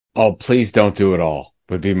Oh, please don't do it all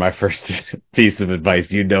would be my first piece of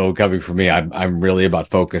advice. Coming from me, I'm really about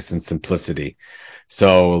focus and simplicity.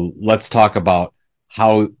 So let's talk about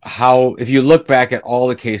how if you look back at all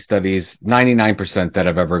the case studies, 99% that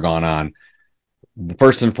have ever gone on,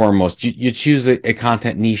 first and foremost, you choose a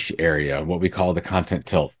content niche area, what we call the content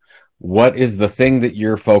tilt. What is the thing that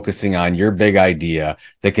you're focusing on, your big idea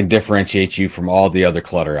that can differentiate you from all the other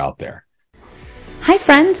clutter out there? Hi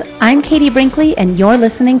friends, I'm Katie Brinkley and you're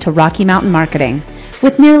listening to Rocky Mountain Marketing.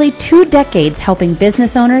 With nearly 2 decades helping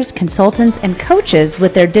business owners, consultants, and coaches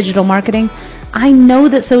with their digital marketing, I know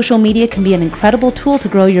that social media can be an incredible tool to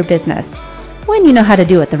grow your business when you know how to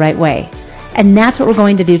do it the right way. And that's what we're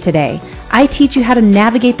going to do today. I teach you how to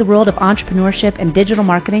navigate the world of entrepreneurship and digital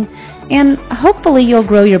marketing, and hopefully you'll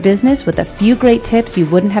grow your business with a few great tips you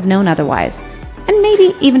wouldn't have known otherwise, and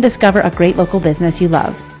maybe even discover a great local business you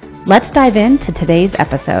love. Let's dive into today's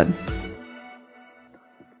episode.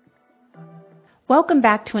 Welcome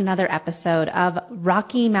back to another episode of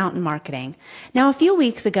Rocky Mountain Marketing. Now, a few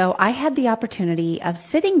weeks ago, I had the opportunity of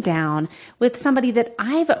sitting down with somebody that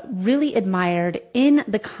I've really admired in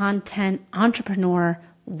the content entrepreneur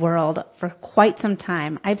world for quite some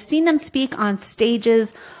time. I've seen them speak on stages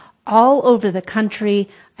all over the country.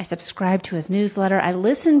 I subscribe to his newsletter. I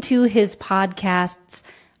listen to his podcasts.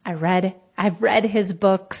 I've read his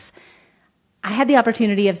books. I had the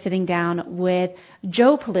opportunity of sitting down with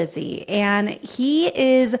Joe Pulizzi, and he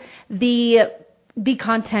is the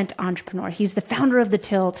content entrepreneur. He's the founder of The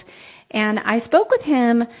Tilt, and I spoke with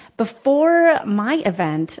him before my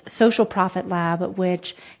event, Social Profit Lab,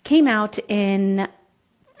 which came out in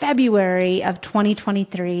February of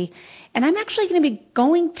 2023, and I'm actually going to be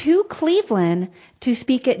going to Cleveland to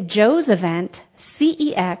speak at Joe's event,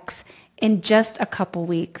 CEX, in just a couple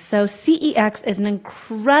weeks. So CEX is an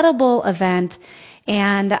incredible event,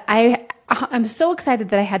 and I'm so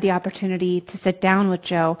excited that I had the opportunity to sit down with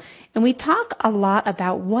Joe, and we talk a lot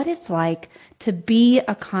about what it's like to be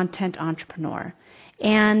a content entrepreneur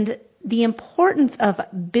and the importance of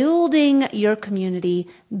building your community,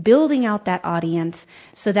 building out that audience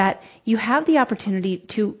so that you have the opportunity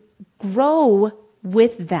to grow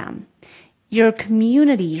with them. Your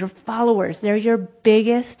community, your followers, they're your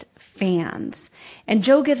biggest fans. And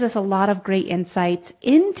Joe gives us a lot of great insights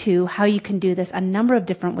into how you can do this, a number of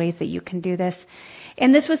different ways that you can do this.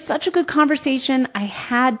 And this was such a good conversation, I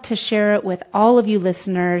had to share it with all of you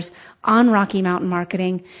listeners on Rocky Mountain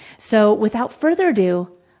Marketing. So without further ado,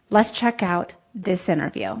 let's check out this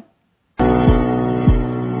interview.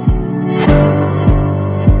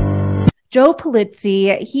 Joe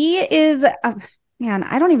Pulizzi, he is,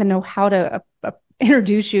 I don't even know how to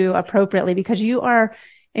introduce you appropriately because you are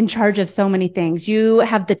in charge of so many things. You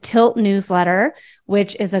have the Tilt newsletter,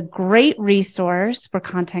 which is a great resource for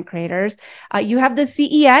content creators. You have the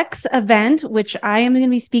CEX event, which I am going to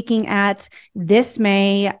be speaking at this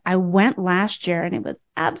May. I went last year and it was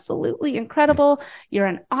absolutely incredible. You're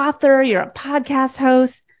an author, you're a podcast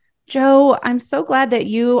host. Joe, I'm so glad that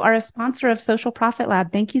you are a sponsor of Social Profit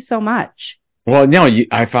Lab. Thank you so much. Well, no,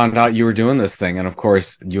 I found out you were doing this thing, and of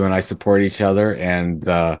course, you and I support each other, and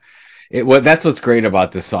that's what's great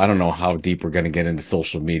about this. So I don't know how deep we're going to get into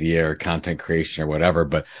social media or content creation or whatever,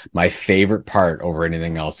 but my favorite part over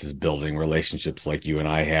anything else is building relationships like you and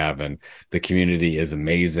I have, and the community is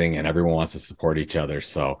amazing, and everyone wants to support each other.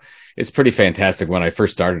 So it's pretty fantastic. When I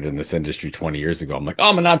first started in this industry 20 years ago, I'm like, oh,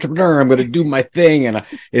 I'm an entrepreneur. I'm going to do my thing. And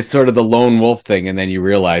it's sort of the lone wolf thing. And then you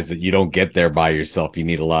realize that you don't get there by yourself. You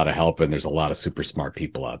need a lot of help, and there's a lot of super smart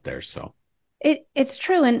people out there. So it's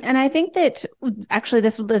true. And I think that actually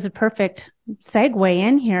this is a perfect segue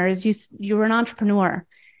in here is you're an entrepreneur.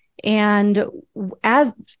 And as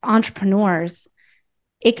entrepreneurs,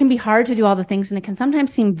 it can be hard to do all the things, and it can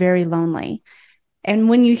sometimes seem very lonely. And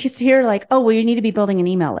when you hear like, oh, well, you need to be building an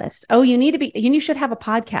email list. Oh, you should have a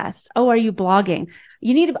podcast. Oh, are you blogging?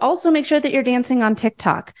 You need to also make sure that you're dancing on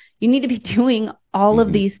TikTok. You need to be doing all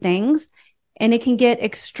of these things, and it can get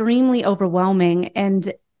extremely overwhelming.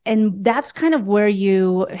 And that's kind of where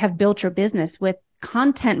you have built your business with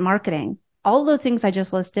content marketing. All those things I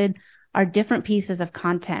just listed are different pieces of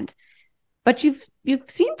content. But you've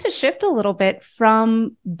seemed to shift a little bit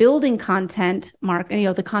from building content,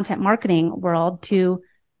 the content marketing world to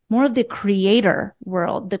more of the creator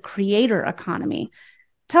world, the creator economy.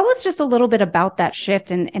 Tell us just a little bit about that shift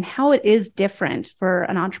and how it is different for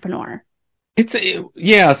an entrepreneur.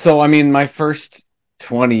 So I mean, my first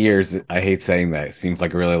 20 years, I hate saying that, it seems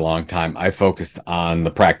like a really long time. I focused on the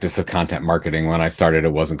practice of content marketing. When I started,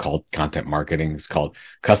 it wasn't called content marketing. It's called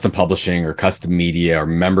custom publishing or custom media or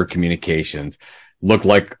member communications. Looked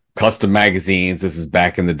like custom magazines. This is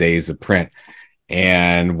back in the days of print.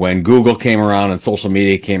 And when Google came around and social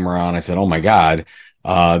media came around, I said, oh my God,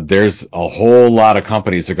 there's a whole lot of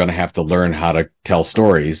companies that are going to have to learn how to tell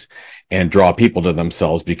stories and draw people to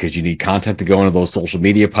themselves, because you need content to go into those social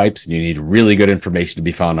media pipes and you need really good information to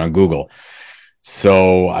be found on Google.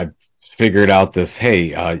 So I figured out this,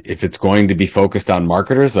 hey, if it's going to be focused on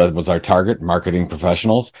marketers, that was our target, marketing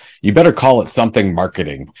professionals, you better call it something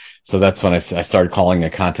marketing. So that's when I started calling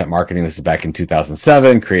it content marketing. This is back in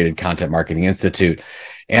 2007, created Content Marketing Institute.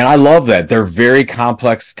 And I love that. They're very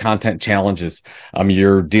complex content challenges.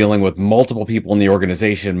 You're dealing with multiple people in the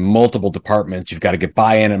organization, multiple departments. You've got to get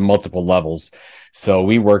buy-in at multiple levels. So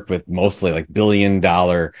we worked with mostly like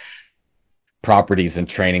billion-dollar properties and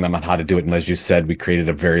training them on how to do it. And as you said, we created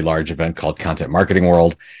a very large event called Content Marketing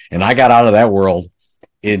World. And I got out of that world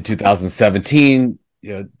in 2017,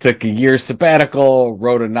 took a year sabbatical,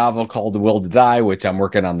 wrote a novel called The Will to Die, which I'm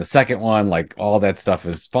working on the second one. Like, all that stuff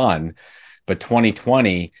is fun. But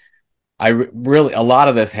 2020, a lot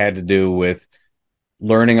of this had to do with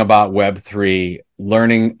learning about Web3,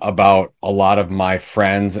 learning about a lot of my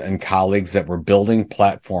friends and colleagues that were building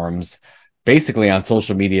platforms basically on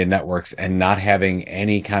social media networks and not having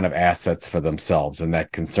any kind of assets for themselves. And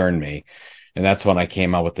that concerned me. And that's when I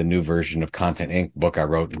came out with the new version of Content Inc. book I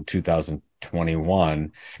wrote in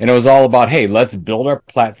 2021. And it was all about, hey, let's build our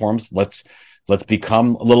platforms. Let's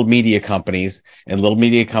become little media companies, and little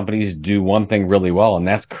media companies do one thing really well, and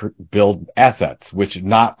that's build assets, which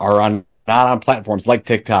not on platforms like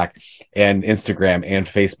TikTok and Instagram and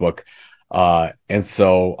Facebook. And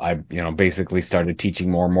so I, basically started teaching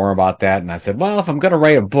more and more about that. And I said, well, if I'm going to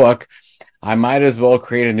write a book, I might as well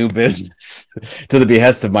create a new business to the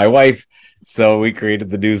behest of my wife. So we created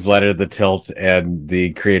the newsletter, The Tilt, and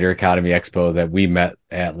the Creator Academy Expo that we met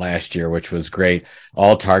at last year, which was great,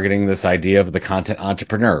 all targeting this idea of the content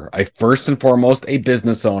entrepreneur. First and foremost, a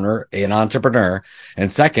business owner, an entrepreneur,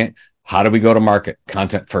 and second, how do we go to market?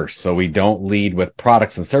 Content first. So we don't lead with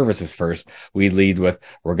products and services first. We lead with,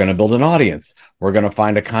 we're going to build an audience. We're going to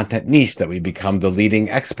find a content niche that we become the leading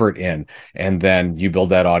expert in. And then you build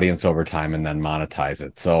that audience over time and then monetize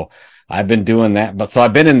it. So I've been doing that. So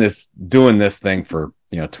I've been doing this thing for,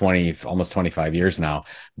 20, almost 25 years now,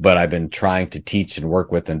 but I've been trying to teach and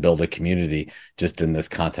work with and build a community just in this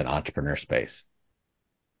content entrepreneur space.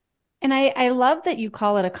 And I love that you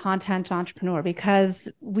call it a content entrepreneur, because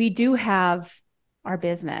we do have our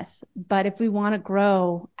business, but if we want to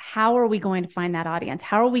grow, how are we going to find that audience?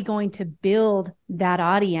 How are we going to build that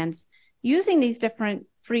audience using these different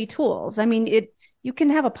free tools? I mean, you can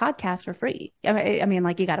have a podcast for free. I mean,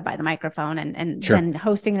 like, you got to buy the microphone and Sure. then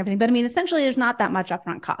hosting and everything. But I mean, essentially, there's not that much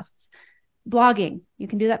upfront costs. Blogging, you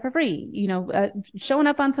can do that for free. Showing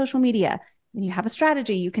up on social media, when you have a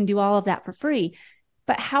strategy, you can do all of that for free.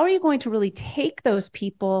 But how are you going to really take those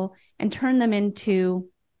people and turn them into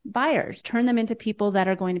buyers, turn them into people that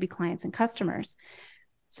are going to be clients and customers?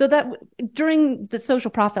 So that during the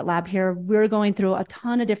Social Profit Lab here, we're going through a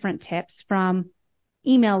ton of different tips, from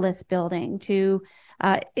email list building to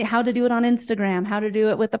how to do it on Instagram, how to do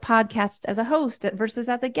it with the podcast as a host versus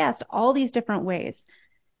as a guest, all these different ways.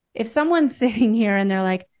 If someone's sitting here and they're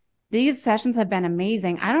like, these sessions have been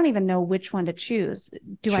amazing, I don't even know which one to choose.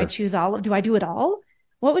 Do I choose all? Do I do it all?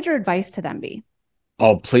 What would your advice to them be?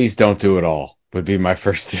 Oh, please don't do it all, would be my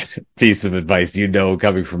first piece of advice.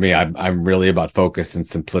 Coming from me, I'm really about focus and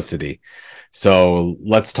simplicity. So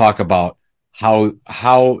let's talk about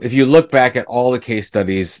how if you look back at all the case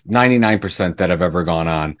studies, 99% that have ever gone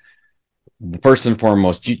on, first and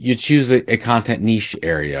foremost, you choose a content niche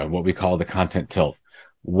area, what we call the content tilt.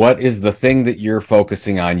 What is the thing that you're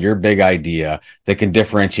focusing on, your big idea, that can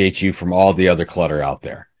differentiate you from all the other clutter out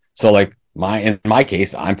there? So like, in my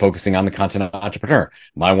case, I'm focusing on the content entrepreneur.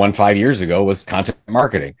 My one 5 years ago was content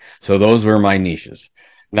marketing. So those were my niches.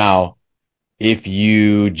 Now, if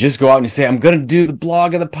you just go out and you say, I'm going to do the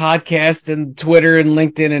blog and the podcast and Twitter and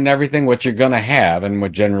LinkedIn and everything, what you're going to have, and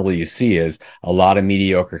what generally you see, is a lot of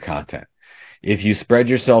mediocre content. If you spread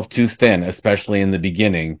yourself too thin, especially in the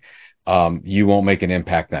beginning, you won't make an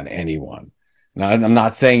impact on anyone. Now, I'm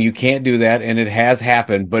not saying you can't do that, and it has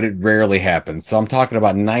happened, but it rarely happens. So I'm talking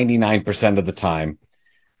about 99% of the time,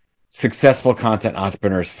 successful content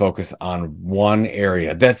entrepreneurs focus on one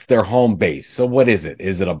area. That's their home base. So what is it?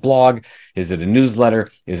 Is it a blog? Is it a newsletter?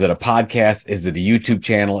 Is it a podcast? Is it a YouTube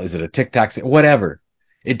channel? Is it a TikTok? Whatever.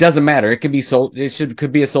 It doesn't matter. It could be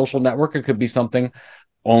could be a social network. It could be something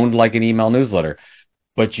owned like an email newsletter.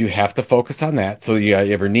 But you have to focus on that. So you have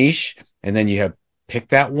your niche, and then you have pick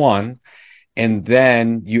that one, and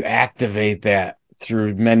then you activate that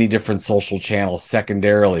through many different social channels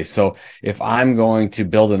secondarily. So if I'm going to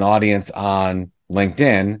build an audience on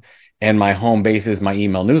LinkedIn and my home base is my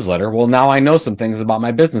email newsletter, well, now I know some things about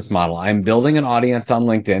my business model. I'm building an audience on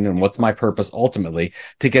LinkedIn, and what's my purpose ultimately?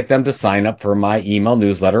 To get them to sign up for my email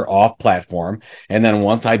newsletter off platform. And then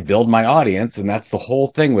once I build my audience, and that's the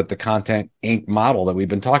whole thing with the Content Inc. model that we've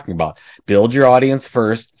been talking about, build your audience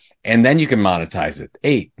first, and then you can monetize it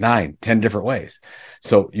 8, 9, 10 different ways.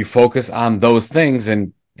 So you focus on those things.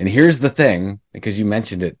 And here's the thing, because you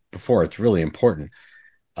mentioned it before, it's really important.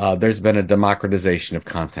 There's been a democratization of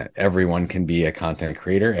content. Everyone can be a content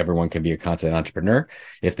creator. Everyone can be a content entrepreneur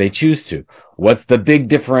if they choose to. What's the big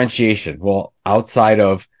differentiation? Well, outside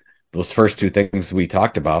of those first two things we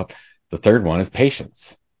talked about, the third one is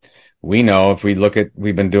patience. We know if we look at,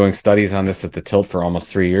 we've been doing studies on this at the Tilt for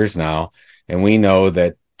almost 3 years now, and we know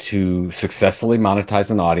that to successfully monetize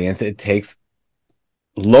an audience, it takes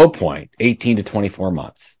low point 18 to 24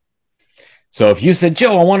 months. So if you said,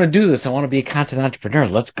 Joe, I want to do this, I want to be a content entrepreneur,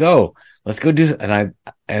 let's go do it.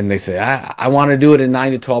 And they say, I want to do it in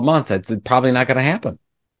 9 to 12 months. It's probably not going to happen.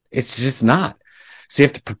 It's just not. So you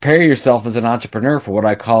have to prepare yourself as an entrepreneur for what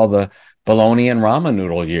I call the bologna and ramen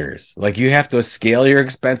noodle years. Like, you have to scale your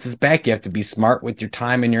expenses back. You have to be smart with your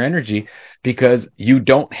time and your energy, because you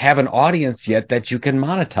don't have an audience yet that you can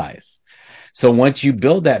monetize. So once you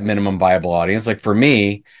build that minimum viable audience, like for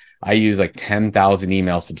me, I use like 10,000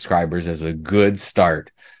 email subscribers as a good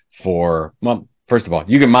start for, well, first of all,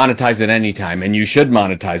 you can monetize it anytime, and you should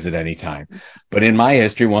monetize it anytime. But in my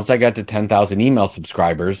history, once I got to 10,000 email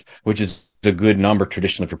subscribers, which is a good number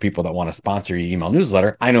traditionally for people that want to sponsor your email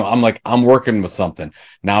newsletter, I know I'm working with something.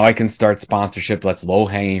 Now I can start sponsorship. That's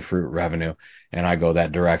low-hanging fruit revenue, and I go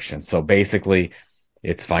that direction. So basically,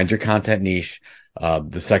 it's find your content niche.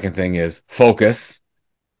 The second thing is focus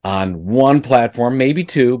on one platform, maybe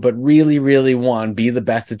two, but really, really one. Be the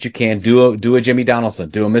best that you can. Do a Jimmy Donaldson,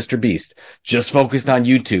 do a Mr. Beast. Just focused on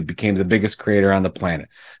YouTube, became the biggest creator on the planet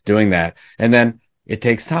doing that. And then it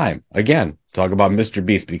takes time. Again, talk about Mr.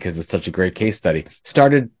 Beast because it's such a great case study.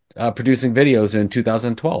 Started producing videos in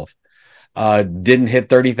 2012. Didn't hit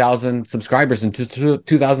 30,000 subscribers until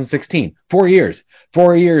 2016. 4 years.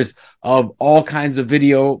 4 years of all kinds of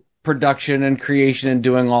video production and creation and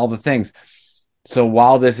doing all the things. So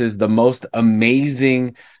while this is the most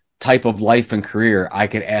amazing type of life and career I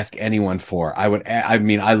could ask anyone for, I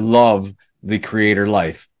love the creator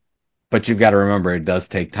life, but you've got to remember it does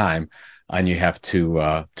take time, and you have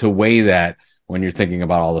to weigh that when you're thinking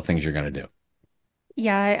about all the things you're going to do.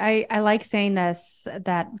 Yeah, I like saying this,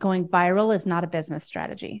 that going viral is not a business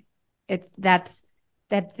strategy. If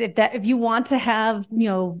you want to have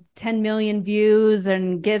 10 million views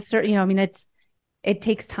and get certain, it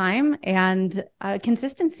takes time and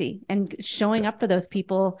consistency and showing up for those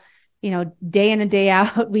people, day in and day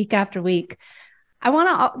out, week after week. I want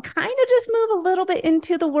to kind of just move a little bit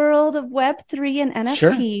into the world of Web3 and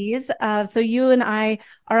NFTs. Sure. So you and I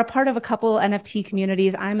are a part of a couple NFT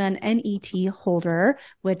communities. I'm an NET holder,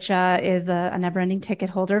 which is a never-ending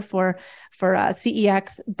ticket holder for CEX.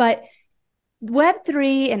 But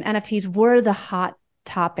Web3 and NFTs were the hot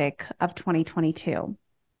topic of 2022.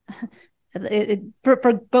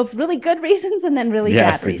 For both really good reasons and then really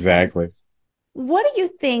bad reasons. Yes, exactly. What do you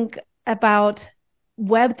think about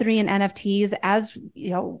Web3 and NFTs as,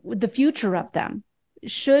 the future of them?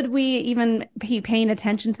 Should we even be paying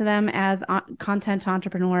attention to them as content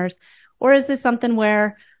entrepreneurs? Or is this something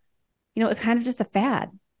where, it's kind of just a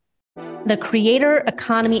fad? The Creator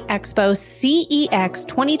Economy Expo CEX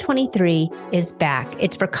 2023 is back.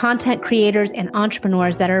 It's for content creators and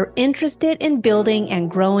entrepreneurs that are interested in building and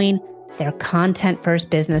growing their content-first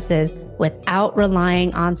businesses without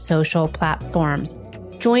relying on social platforms.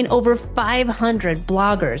 Join over 500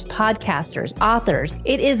 bloggers, podcasters, authors.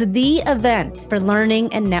 It is the event for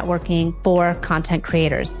learning and networking for content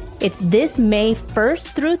creators. It's this May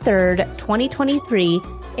 1st through 3rd, 2023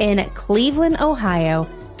 in Cleveland, Ohio.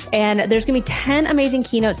 And there's going to be 10 amazing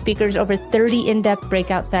keynote speakers, over 30 in-depth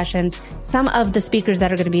breakout sessions. Some of the speakers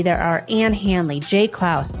that are going to be there are Ann Hanley, Jay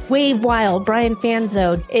Klaus, Wave Wild, Brian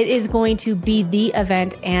Fanzode. It is going to be the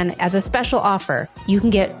event. And as a special offer, you can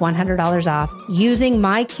get $100 off using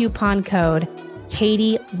my coupon code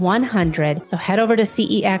Katie100. So head over to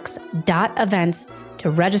cex.events to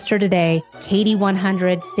register today.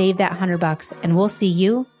 Katie100, save that $100, and we'll see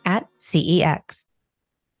you at CEX.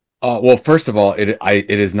 Well, first of all, it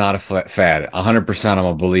is not a fad. 100% I'm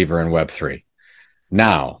a believer in Web3.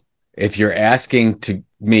 Now, if you're asking to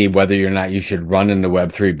me whether or not you should run into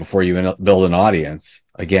Web3 before you build an audience,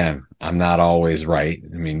 again, I'm not always right.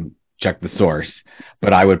 Check the source.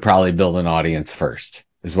 But I would probably build an audience first,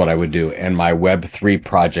 is what I would do. And my Web3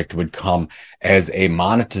 project would come as a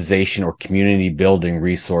monetization or community building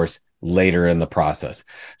resource later in the process.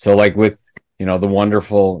 So like with, the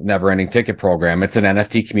wonderful Never Ending Ticket program, it's an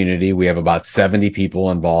NFT community. We have about 70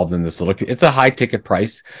 people involved in this it's a high ticket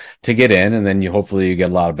price to get in, and then hopefully you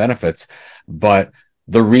get a lot of benefits. But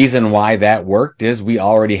the reason why that worked is we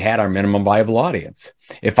already had our minimum viable audience.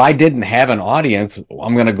 If I didn't have an audience,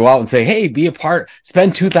 I'm going to go out and say, hey,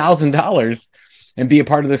 spend $2,000 and be a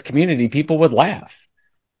part of this community. People would laugh.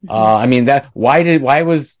 I mean, why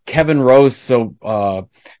was Kevin Rose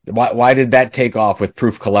why did that take off with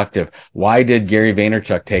Proof Collective? Why did Gary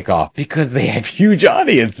Vaynerchuk take off? Because they have huge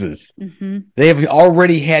audiences. Mm-hmm. They have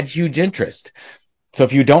already had huge interest. So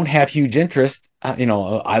if you don't have huge interest, I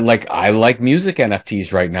like music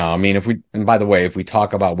NFTs right now. I mean, and by the way, if we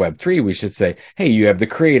talk about Web3, we should say, hey, you have the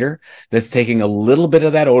creator that's taking a little bit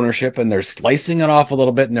of that ownership and they're slicing it off a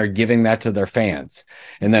little bit and they're giving that to their fans.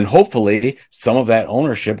 And then hopefully some of that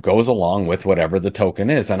ownership goes along with whatever the token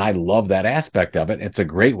is. And I love that aspect of it. It's a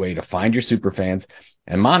great way to find your super fans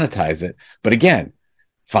and monetize it. But again,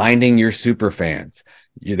 finding your super fans,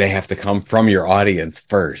 they have to come from your audience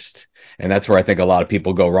first. And that's where I think a lot of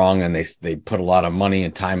people go wrong, and they put a lot of money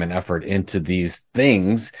and time and effort into these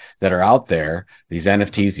things that are out there, these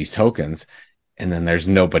NFTs, these tokens, and then there's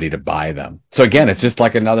nobody to buy them. So again, it's just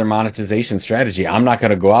like another monetization strategy. I'm not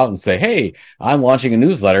going to go out and say, hey, I'm launching a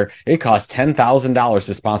newsletter. It costs $10,000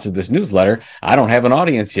 to sponsor this newsletter. I don't have an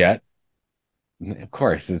audience yet. Of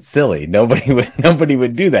course, it's silly. Nobody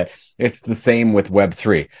would do that. It's the same with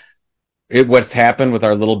Web3. What's happened with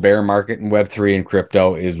our little bear market in Web3 and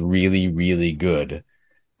crypto is really, really good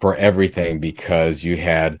for everything, because you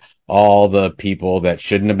had all the people that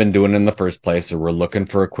shouldn't have been doing it in the first place or were looking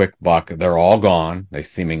for a quick buck. They're all gone. They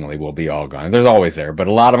seemingly will be all gone. There's always there, but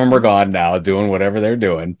a lot of them are gone now doing whatever they're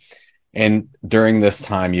doing. And during this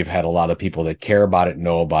time, you've had a lot of people that care about it,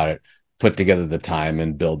 know about it, put together the time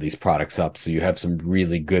and build these products up. So you have some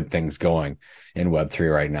really good things going in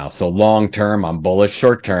Web3 right now. So long term, I'm bullish.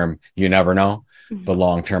 Short term, you never know. Mm-hmm. But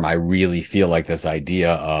long term, I really feel like this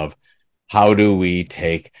idea of how do we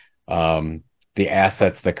take the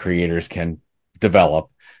assets that creators can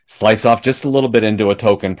develop, slice off just a little bit into a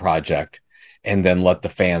token project, and then let the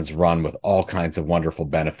fans run with all kinds of wonderful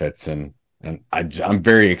benefits. And I'm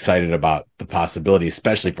very excited about the possibility,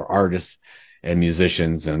 especially for artists and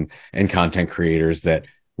musicians and content creators, that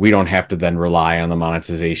we don't have to then rely on the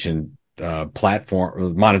monetization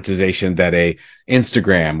monetization that a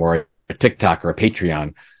Instagram or a TikTok or a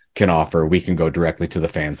Patreon can offer. We can go directly to the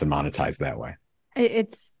fans and monetize that way.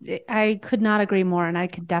 I could not agree more, and I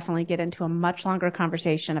could definitely get into a much longer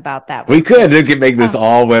conversation about that. We could make this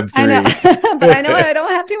all Web3. I know, but I know I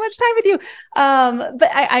don't have too much time with you.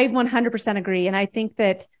 But I 100% agree, and I think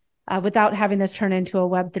that without having this turn into a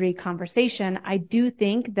Web3 conversation, I do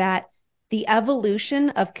think that the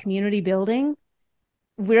evolution of community building,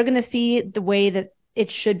 we're going to see the way that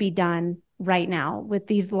it should be done right now with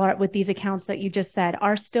these accounts that you just said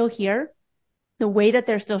are still here. The way that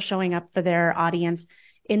they're still showing up for their audience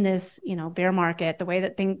in this, bear market, the way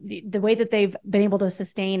that they've been able to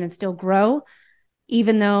sustain and still grow,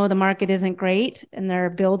 even though the market isn't great and they're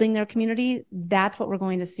building their community, that's what we're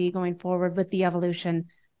going to see going forward with the evolution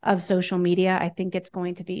of social media. I think it's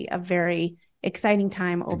going to be a very exciting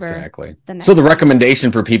time over the next. So the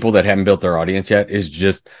recommendation for people that haven't built their audience yet is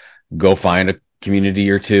just go find a community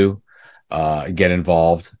or two, get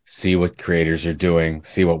involved, see what creators are doing,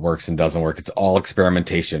 see what works and doesn't work. It's all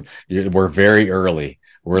experimentation. We're very early.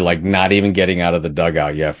 We're like not even getting out of the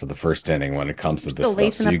dugout yet for the first inning when it comes to this stuff. Still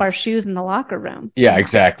lacing up our shoes in the locker room. Yeah,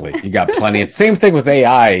 exactly. You got plenty. Same thing with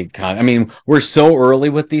AI. I mean, we're so early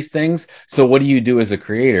with these things. So what do you do as a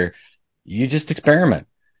creator? You just experiment.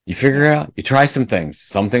 You figure it out. You try some things.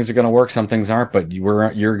 Some things are going to work. Some things aren't. But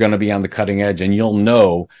you're going to be on the cutting edge, and you'll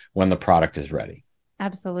know when the product is ready.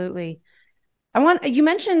 Absolutely. You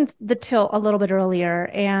mentioned the Tilt a little bit earlier,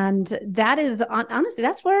 and that is honestly,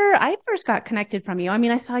 that's where I first got connected from you. I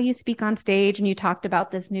mean, I saw you speak on stage and you talked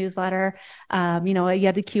about this newsletter. You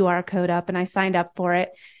had the QR code up and I signed up for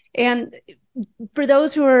it. And for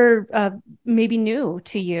those who are maybe new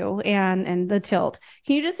to you and the Tilt,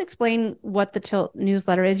 can you just explain what the Tilt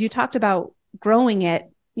newsletter is? You talked about growing it,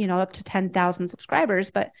 up to 10,000 subscribers,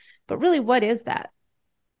 but really, what is that?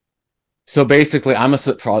 So basically,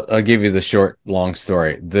 I'll give you the short, long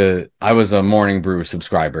story. I was a Morning Brew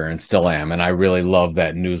subscriber and still am, and I really love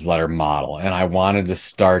that newsletter model. And I wanted to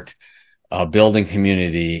start building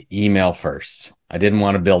community email first. I didn't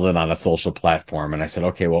want to build it on a social platform. And I said,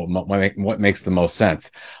 okay, well, what makes the most sense?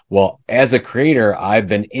 Well, as a creator, I've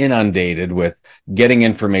been inundated with getting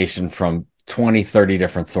information from 20, 30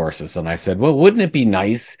 different sources. And I said, well, wouldn't it be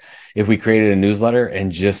nice if we created a newsletter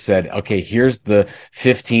and just said, okay, here's the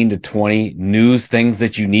 15 to 20 news things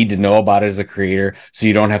that you need to know about as a creator so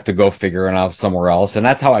you don't have to go figure it out somewhere else. And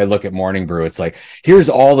that's how I look at Morning Brew. It's like, here's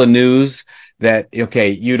all the news that,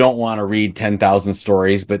 okay, you don't want to read 10,000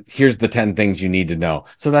 stories, but here's the 10 things you need to know.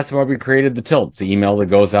 So that's why we created the Tilt. It's an email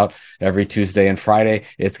that goes out every Tuesday and Friday.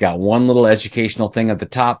 It's got one little educational thing at the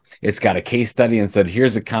top. It's got a case study and said,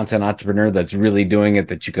 here's a content entrepreneur that's really doing it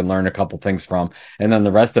that you can learn a couple things from. And then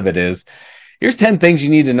the rest of it is, here's 10 things you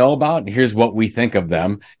need to know about, and here's what we think of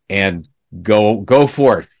them, and go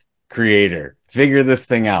forth, creator. Figure this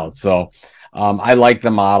thing out. So I like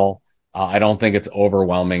the model. I don't think it's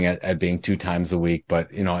overwhelming at being 2 times a week, but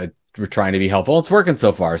we're trying to be helpful. It's working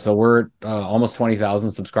so far. So we're almost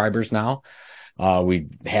 20,000 subscribers now. We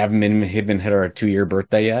haven't even hit our 2-year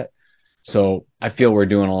birthday yet. So I feel we're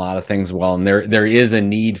doing a lot of things well. And there is a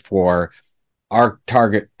need for our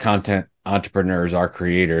target content entrepreneurs, our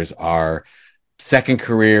creators, our second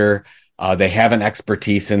career. They have an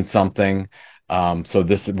expertise in something. So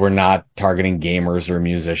we're not targeting gamers or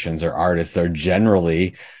musicians or artists. They're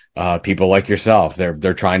generally people like yourself.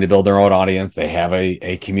 They're trying to build their own audience. They have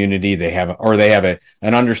a community. They have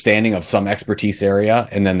an understanding of some expertise area,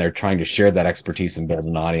 and then they're trying to share that expertise and build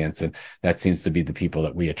an audience. And that seems to be the people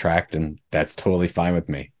that we attract, and that's totally fine with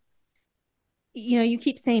me. You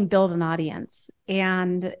keep saying build an audience,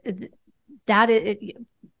 and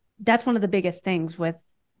that's one of the biggest things with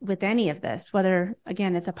any of this, whether,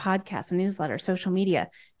 again, it's a podcast, a newsletter, social media.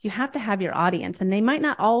 You have to have your audience, and they might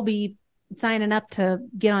not all be signing up to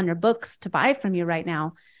get on your books to buy from you right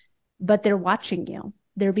now, but they're watching you.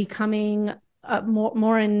 They're becoming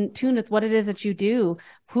more in tune with what it is that you do,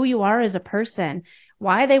 who you are as a person,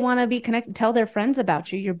 why they want to be connected, tell their friends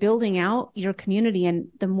about you. You're building out your community, and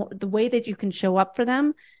the way that you can show up for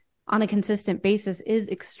them on a consistent basis is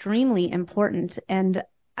extremely important. And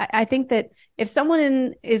I think that if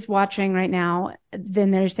someone is watching right now,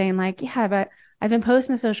 then they're saying like, yeah, but I've been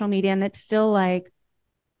posting to social media and it's still like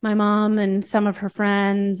my mom and some of her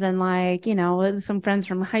friends and some friends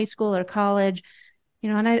from high school or college,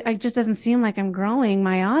 and I just doesn't seem like I'm growing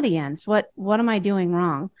my audience. What am I doing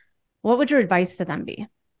wrong? What would your advice to them be?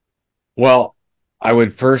 Well, I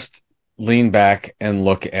would first lean back and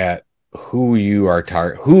look at who you are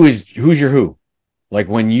who's your who. Like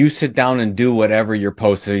when you sit down and do whatever you're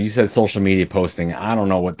posting, you said social media posting. I don't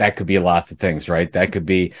know what that could be. Lots of things, right? That could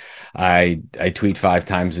be, I tweet 5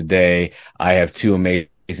 times a day. I have 2 amazing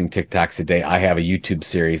TikToks a day. I have a YouTube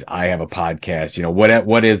series. I have a podcast.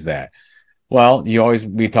 What is that? Well,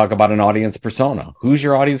 we talk about an audience persona. Who's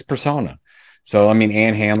your audience persona? So,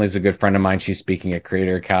 Ann Hanley's a good friend of mine. She's speaking at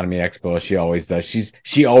Creator Academy Expo. She always does.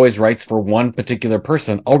 She always writes for one particular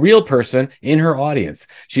person, a real person in her audience.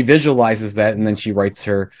 She visualizes that, and then she writes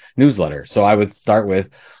her newsletter. So I would start with,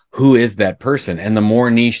 who is that person? And the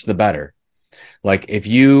more niche, the better. Like if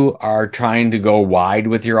you are trying to go wide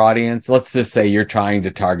with your audience, let's just say you're trying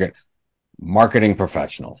to target marketing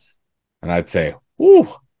professionals. And I'd say, ooh,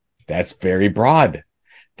 that's very broad.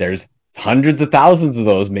 There's hundreds of thousands of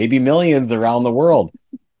those, maybe millions around the world.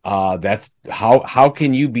 That's how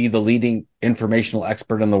can you be the leading informational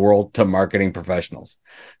expert in the world to marketing professionals?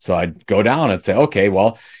 So I'd go down and say, okay,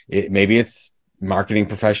 well, maybe it's marketing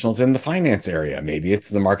professionals in the finance area. Maybe it's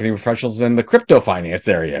the marketing professionals in the crypto finance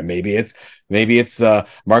area. Maybe it's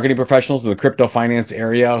marketing professionals in the crypto finance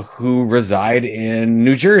area who reside in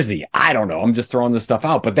New Jersey. I don't know. I'm just throwing this stuff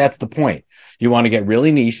out, but that's the point. You want to get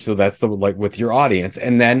really niche, so that's with your audience,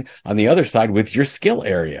 and then on the other side with your skill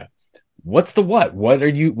area. What's the what?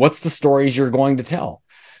 What's the stories you're going to tell?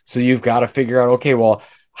 So you've got to figure out, okay, well,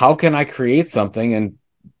 how can I create something, and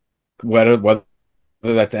whether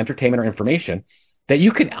that's entertainment or information, that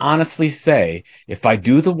you can honestly say, if I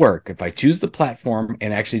do the work, if I choose the platform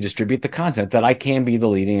and actually distribute the content, that I can be the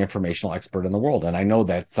leading informational expert in the world. And I know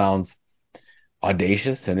that sounds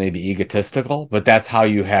audacious and maybe egotistical, but that's how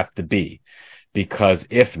you have to be. Because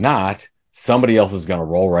if not, somebody else is going to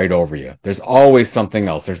roll right over you. There's always something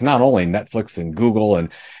else. There's not only Netflix and Google and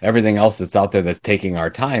everything else that's out there that's taking our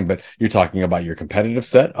time, but you're talking about your competitive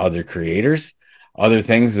set, other creators, other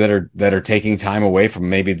things that are taking time away from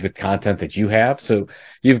maybe the content that you have. So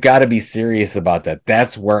you've got to be serious about that.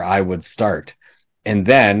 That's where I would start. And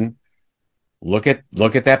then look at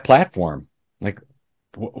that platform. Like,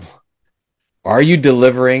 are you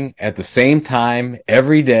delivering at the same time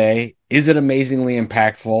every day? Is it amazingly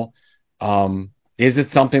impactful? Is it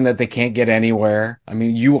something that they can't get anywhere?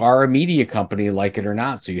 You are a media company, like it or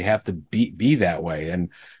not, so you have to be that way. And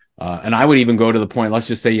I would even go to the point, let's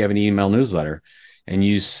just say you have an email newsletter. and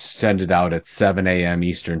you send it out at 7 a.m.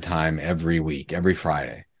 Eastern time every week, every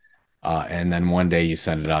Friday, and then one day you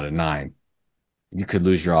send it out at 9, you could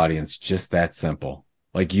lose your audience. Just that simple.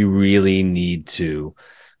 Like, you really need to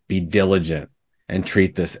be diligent and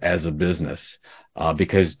treat this as a business.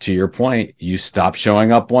 Because to your point, you stop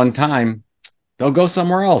showing up one time, they'll go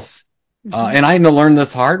somewhere else. And I had to learn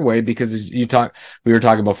this hard way because we were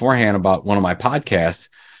talking beforehand about one of my podcasts.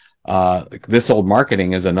 This Old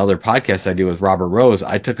Marketing is another podcast I do with Robert Rose.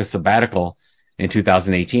 I took a sabbatical in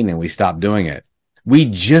 2018 and we stopped doing it.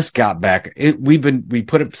 We just got back.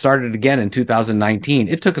 Started again in 2019.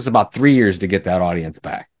 It took us about 3 years to get that audience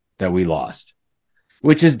back that we lost,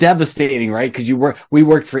 which is devastating, right? Because we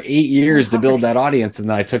worked for 8 years to build that audience, and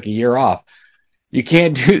then I took a year off. You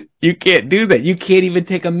can't do that. You can't even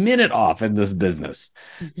take a minute off in this business.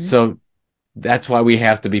 So that's why we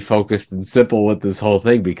have to be focused and simple with this whole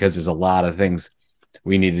thing, because there's a lot of things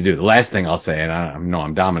we need to do. The last thing I'll say, and I know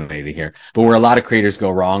I'm dominating here, but where a lot of creators go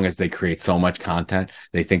wrong is they create so much content,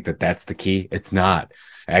 they think that that's the key. It's not.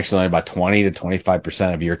 Actually, about 20 to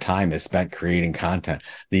 25% of your time is spent creating content.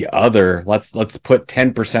 The other, let's put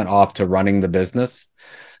 10% off to running the business.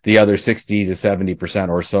 The other 60 to 70%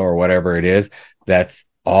 or so, or whatever it is, that's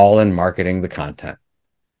all in marketing the content.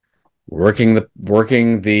 Working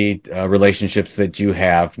the relationships that you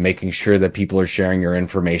have, making sure that people are sharing your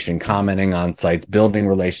information, commenting on sites, building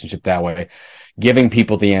relationship that way, giving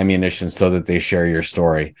people the ammunition so that they share your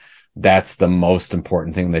story. That's the most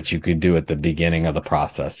important thing that you could do at the beginning of the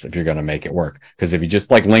process if you're going to make it work. Because if you just,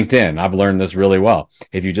 like LinkedIn, I've learned this really well.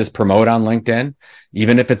 If you just promote on LinkedIn,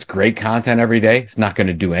 even if it's great content every day, it's not going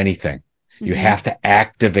to do anything. You have to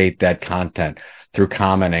activate that content through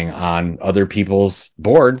commenting on other people's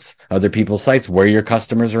boards, other people's sites, where your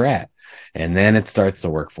customers are at. And then it starts to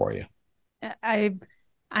work for you. I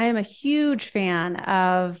am a huge fan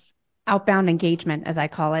of outbound engagement, as I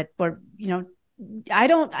call it, where, I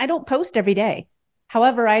don't post every day.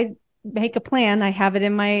 However, I make a plan. I have it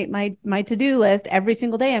in my to-do list. Every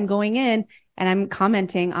single day I'm going in and I'm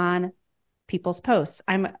commenting on people's posts.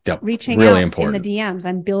 I'm reaching really out important. in the DMs.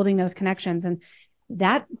 I'm building those connections. And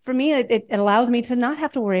that, for me, it allows me to not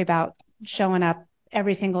have to worry about showing up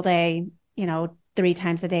every single day, 3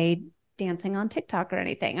 times a day, dancing on TikTok or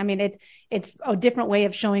anything. I mean, it's a different way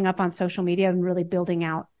of showing up on social media and really building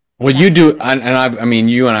out. Well, you do, and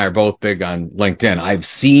you and I are both big on LinkedIn. I've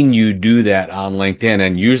seen you do that on LinkedIn,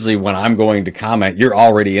 and usually when I'm going to comment, you're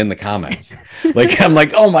already in the comments. I'm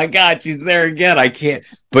like, oh my God, she's there again. I can't.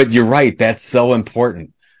 But you're right. That's so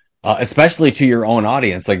important, especially to your own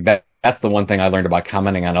audience. Like that's the one thing I learned about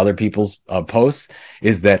commenting on other people's posts,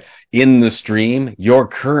 is that in the stream, your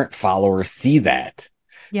current followers see that.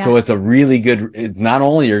 Yeah. So it's a really good, not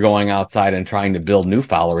only you're going outside and trying to build new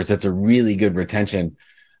followers, it's a really good retention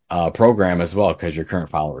program as well, because your current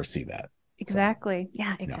followers see that. Exactly. So,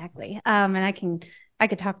 yeah, exactly. Yeah. And I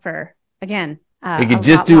could talk for, again, we could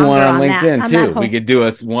just do one on LinkedIn too. We could do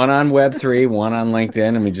one on Web3, one on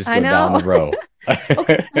LinkedIn, and we just go down the row.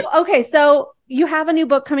 Okay. So you have a new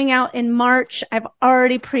book coming out in March. I've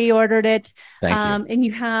already pre-ordered it. Thank you. And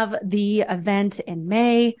you have the event in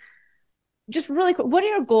May. Just really quick, what are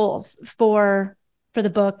your goals for the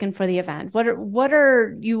book and for the event? What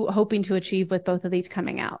are you hoping to achieve with both of these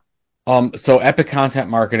coming out? So Epic Content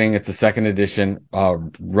Marketing, it's the second edition.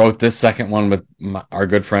 Wrote this second one with our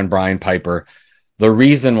good friend Brian Piper. The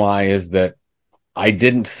reason why is that I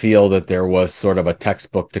didn't feel that there was sort of a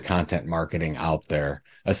textbook to content marketing out there,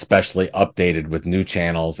 especially updated with new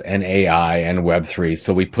channels and AI and Web3.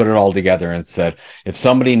 So we put it all together and said, if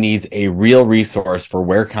somebody needs a real resource for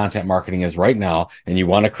where content marketing is right now, and you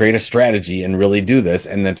want to create a strategy and really do this,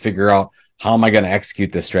 and then figure out how am I going to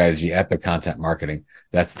execute this strategy, Epic Content Marketing,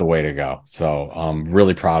 that's the way to go. So I'm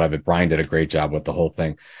really proud of it. Brian did a great job with the whole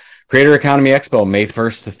thing. Creator Economy Expo, May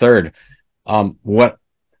 1st to 3rd.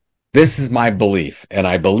 This is my belief, and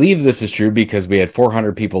I believe this is true because we had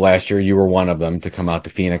 400 people last year. You were one of them to come out to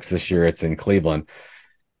Phoenix this year. It's in Cleveland.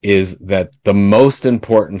 Is that the most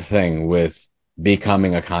important thing with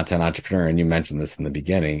becoming a content entrepreneur, and you mentioned this in the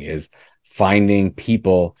beginning, is finding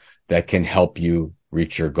people that can help you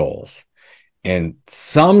reach your goals. And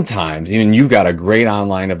sometimes, you've got a great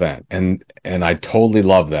online event, and I totally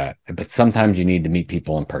love that, but sometimes you need to meet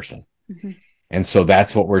people in person. Mm-hmm. And so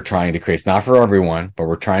that's what we're trying to create. It's not for everyone, but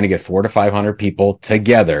we're trying to get 400 to 500 people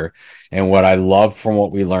together. And what I love from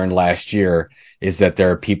what we learned last year is that there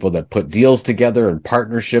are people that put deals together and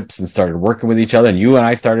partnerships and started working with each other. And you and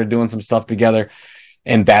I started doing some stuff together.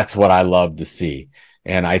 And that's what I love to see.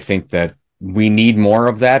 And I think that we need more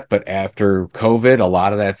of that. But after COVID, a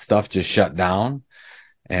lot of that stuff just shut down.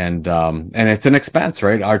 And it's an expense,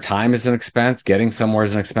 right? Our time is an expense. Getting somewhere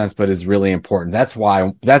is an expense, but it's really important. That's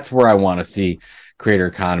where I want to see Creator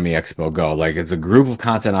Economy Expo go. Like, it's a group of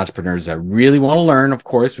content entrepreneurs that really want to learn. Of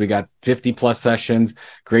course, we got 50 plus sessions,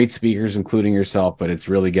 great speakers, including yourself, but it's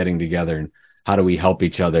really getting together and how do we help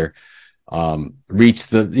each other reach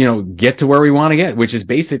get to where we want to get, which is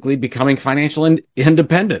basically becoming financially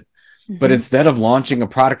independent. Mm-hmm. But instead of launching a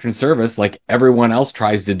product and service like everyone else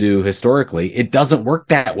tries to do historically, it doesn't work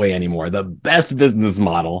that way anymore. The best business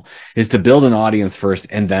model is to build an audience first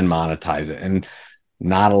and then monetize it. And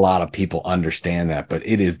not a lot of people understand that, but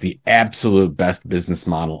it is the absolute best business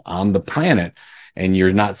model on the planet. And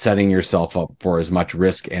you're not setting yourself up for as much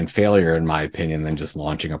risk and failure, in my opinion, than just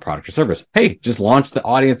launching a product or service. Hey, just launch the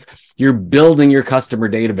audience. You're building your customer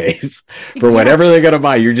database for whatever they're going to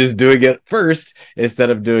buy. You're just doing it first instead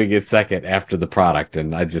of doing it second after the product.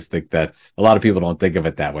 And I just think that's, a lot of people don't think of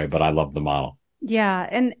it that way, but I love the model. Yeah.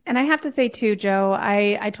 And I have to say too, Joe,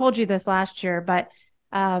 I told you this last year, but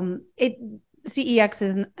CEX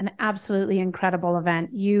is an absolutely incredible event.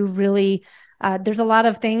 You really, there's a lot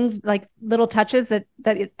of things, like little touches that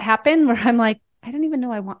happen where I'm like, I didn't even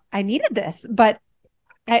know I needed this, but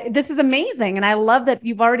this is amazing. And I love that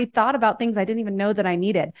you've already thought about things I didn't even know that I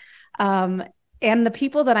needed. And the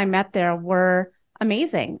people that I met there were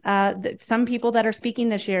amazing. Some people that are speaking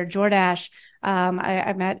this year, Jordash,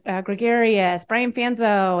 I met Gregarious, Brian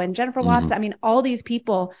Fanzo, and Jennifer Watts. Mm-hmm. I mean, all these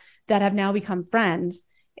people that have now become friends.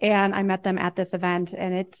 And I met them at this event,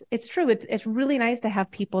 and it's true. It's really nice to have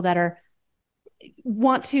people that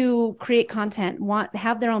want to create content,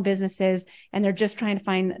 have their own businesses, and they're just trying to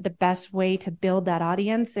find the best way to build that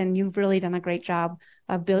audience. And you've really done a great job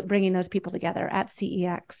of bringing those people together at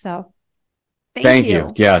CEX. So thank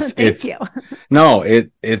you. Yes, thank you. No,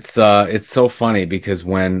 it's so funny because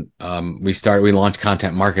when we launched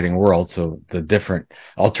Content Marketing World, so the different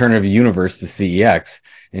alternative universe to CEX.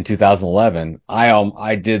 In 2011,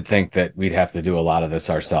 I did think that we'd have to do a lot of this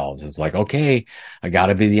ourselves. It's like, okay, I got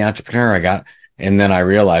to be the entrepreneur. And then I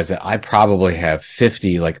realized that I probably have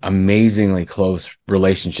 50 like amazingly close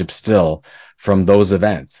relationships still from those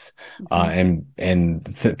events, and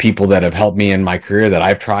people that have helped me in my career that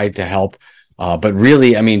I've tried to help. But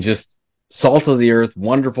really, I mean, just salt of the earth,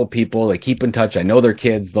 wonderful people. They keep in touch. I know their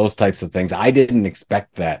kids, those types of things. I didn't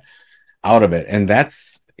expect that out of it, and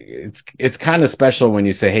it's kind of special when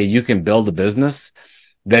you say, hey, you can build a business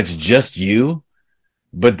that's just you,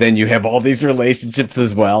 but then you have all these relationships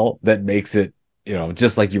as well that makes it,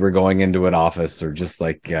 just like you were going into an office, or just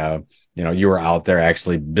like, you were out there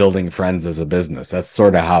actually building friends as a business. That's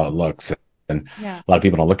sort of how it looks. And a lot of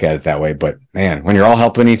people don't look at it that way, but man, when you're all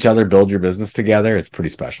helping each other build your business together, it's pretty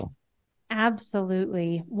special.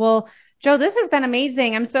 Absolutely. Well, Joe, this has been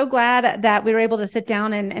amazing. I'm so glad that we were able to sit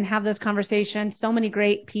down and have this conversation. So many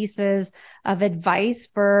great pieces of advice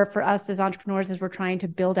for us as entrepreneurs as we're trying to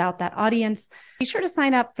build out that audience. Be sure to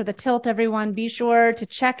sign up for the Tilt, everyone. Be sure to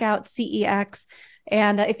check out CEX.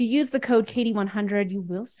 And if you use the code Katie100, you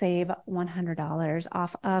will save $100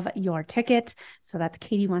 off of your ticket. So that's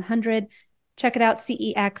Katie100. Check it out,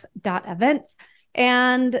 cex.events,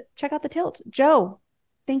 and check out the Tilt. Joe,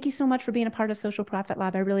 thank you so much for being a part of Social Profit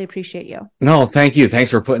Lab. I really appreciate you. No, thank you.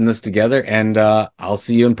 Thanks for putting this together, and I'll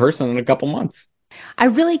see you in person in a couple months. I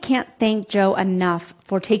really can't thank Joe enough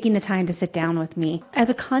for taking the time to sit down with me. As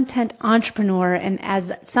a content entrepreneur and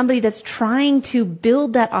as somebody that's trying to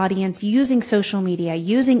build that audience using social media,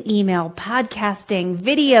 using email, podcasting,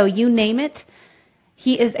 video, you name it,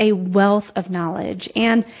 he is a wealth of knowledge.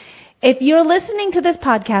 And if you're listening to this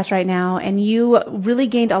podcast right now and you really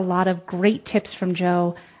gained a lot of great tips from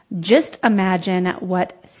Joe, just imagine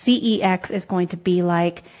what CEX is going to be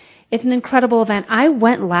like. It's an incredible event. I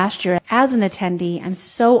went last year as an attendee. I'm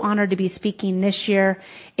so honored to be speaking this year.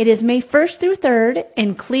 It is May 1st through 3rd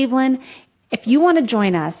in Cleveland. If you want to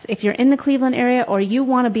join us, if you're in the Cleveland area or you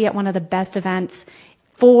want to be at one of the best events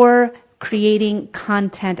for creating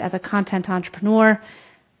content as a content entrepreneur,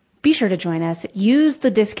 be sure to join us. Use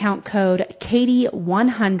the discount code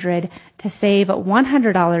Katie100 to save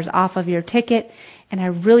 $100 off of your ticket. And I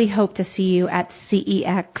really hope to see you at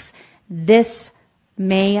CEX this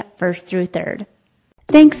May 1st through 3rd.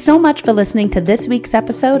 Thanks so much for listening to this week's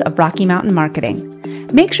episode of Rocky Mountain Marketing.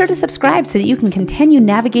 Make sure to subscribe so that you can continue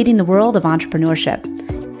navigating the world of entrepreneurship.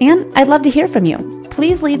 And I'd love to hear from you.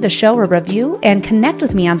 Please leave the show a review and connect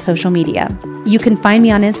with me on social media. You can find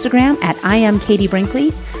me on Instagram at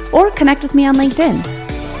 @IamKatieBrinkley or connect with me on LinkedIn.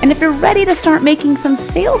 And if you're ready to start making some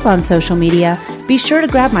sales on social media, be sure to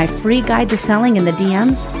grab my free guide to selling in the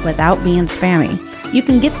DMs without being spammy. You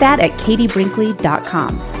can get that at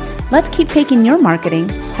katiebrinkley.com. Let's keep taking your marketing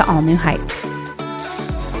to all new heights.